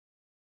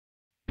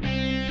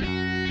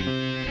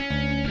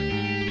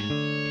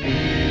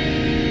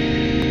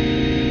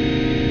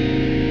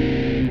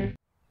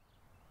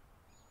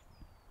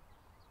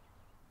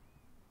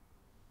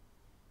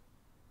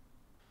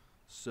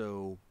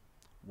So,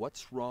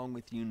 what's wrong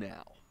with you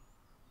now?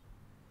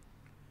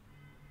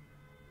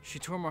 She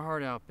tore my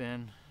heart out,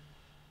 Ben.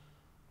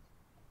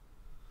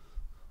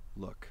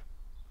 Look,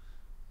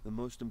 the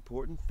most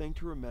important thing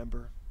to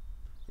remember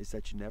is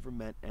that you never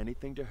meant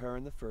anything to her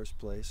in the first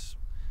place,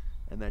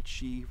 and that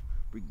she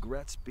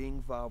regrets being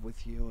involved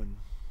with you in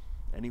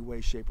any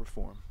way, shape, or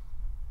form.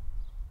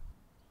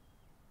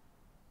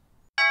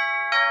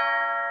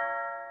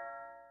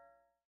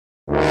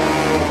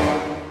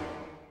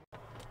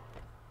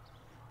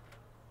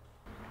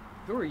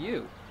 Who are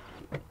you?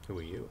 Who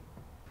are you?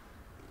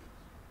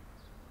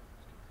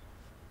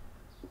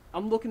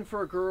 I'm looking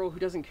for a girl who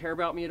doesn't care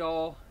about me at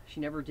all.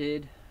 She never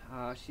did.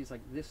 She's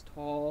like this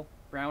tall,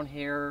 brown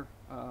hair.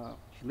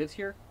 She lives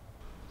here?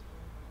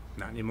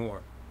 Not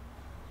anymore.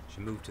 She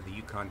moved to the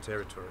Yukon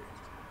Territory.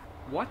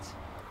 What?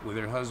 With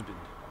her husband.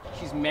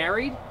 She's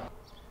married?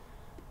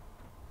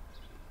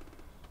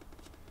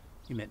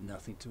 You meant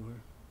nothing to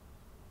her.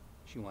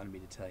 She wanted me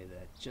to tell you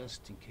that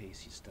just in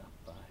case you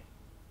stopped by.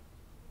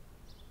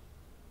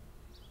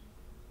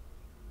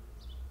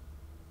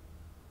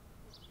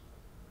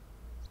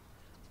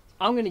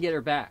 I'm gonna get her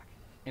back.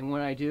 And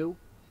when I do,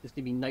 it's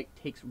gonna be Knight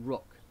Takes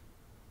Rook.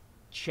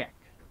 Check.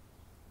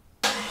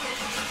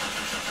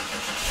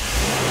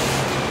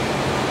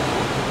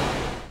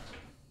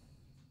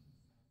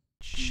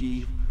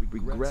 She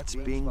regrets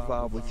being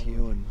involved with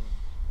you in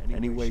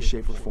any way,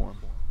 shape, or form.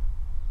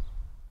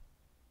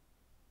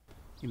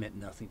 You meant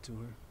nothing to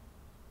her.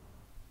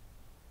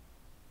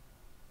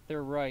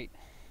 They're right.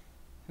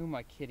 Who am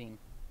I kidding?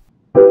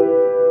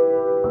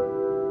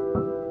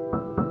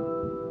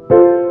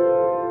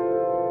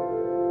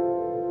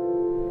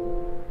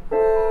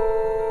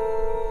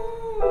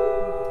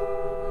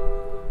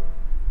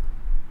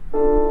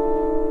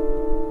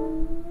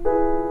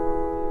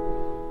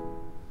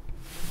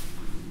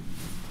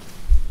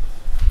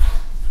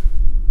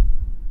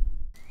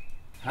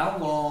 How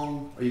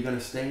long are you going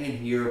to stay in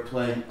here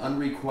playing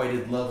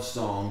unrequited love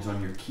songs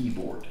on your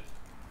keyboard?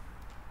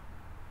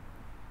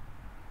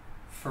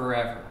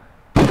 Forever.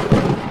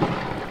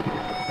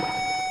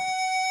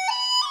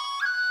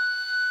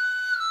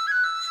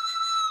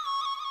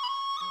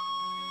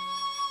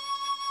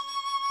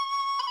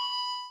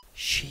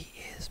 She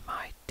is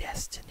my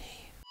destiny.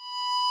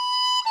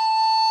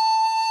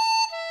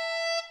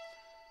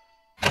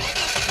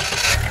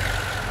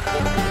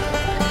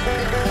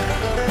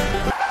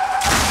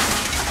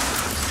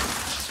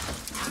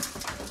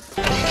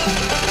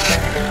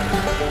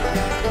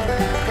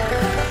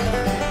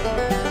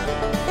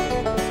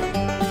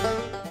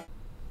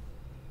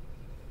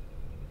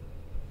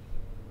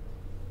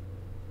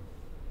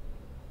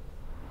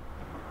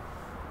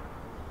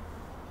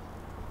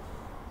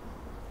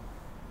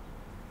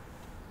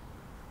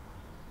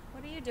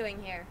 What are you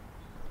doing here?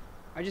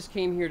 I just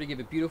came here to give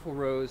a beautiful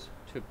rose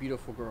to a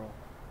beautiful girl.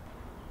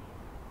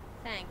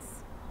 Thanks.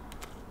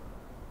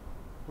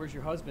 Where's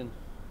your husband?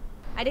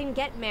 I didn't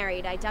get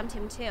married. I dumped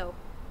him too.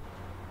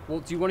 Well,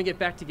 do you want to get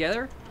back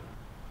together?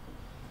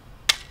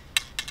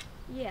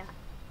 Yeah.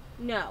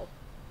 No.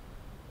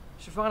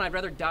 Siobhan, I'd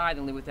rather die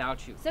than live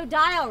without you. So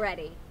die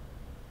already.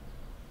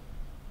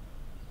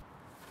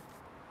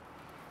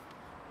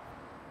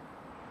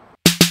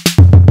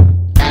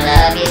 I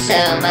love you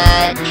so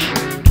much.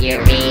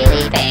 You're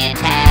really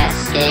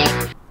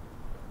fantastic.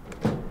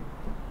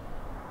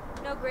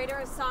 No greater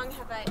a song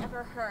have I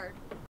ever heard.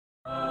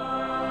 I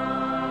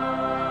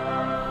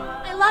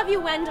love you,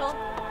 Wendell.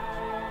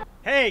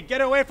 Hey, get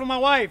away from my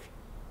wife!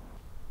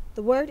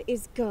 The word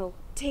is go.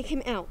 Take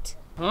him out.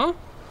 Huh?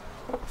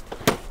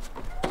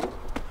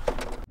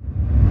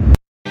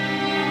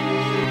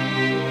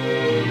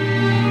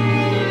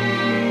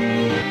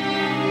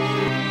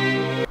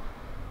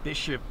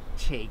 Bishop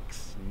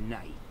takes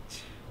knight.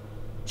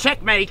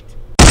 Checkmate!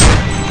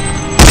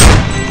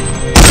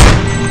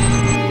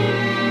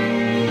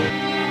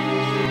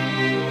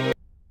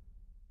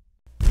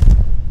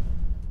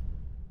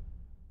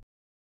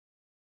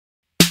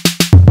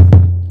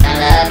 I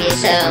love you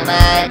so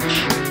much.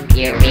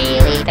 You're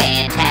really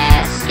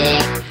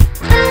fantastic.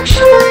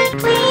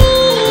 Absolutely,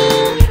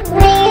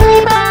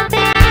 really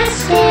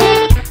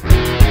bombastic.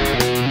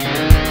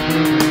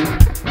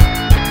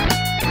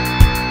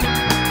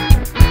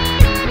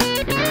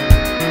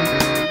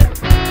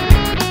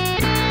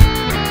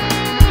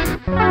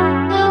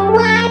 Oh,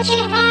 watch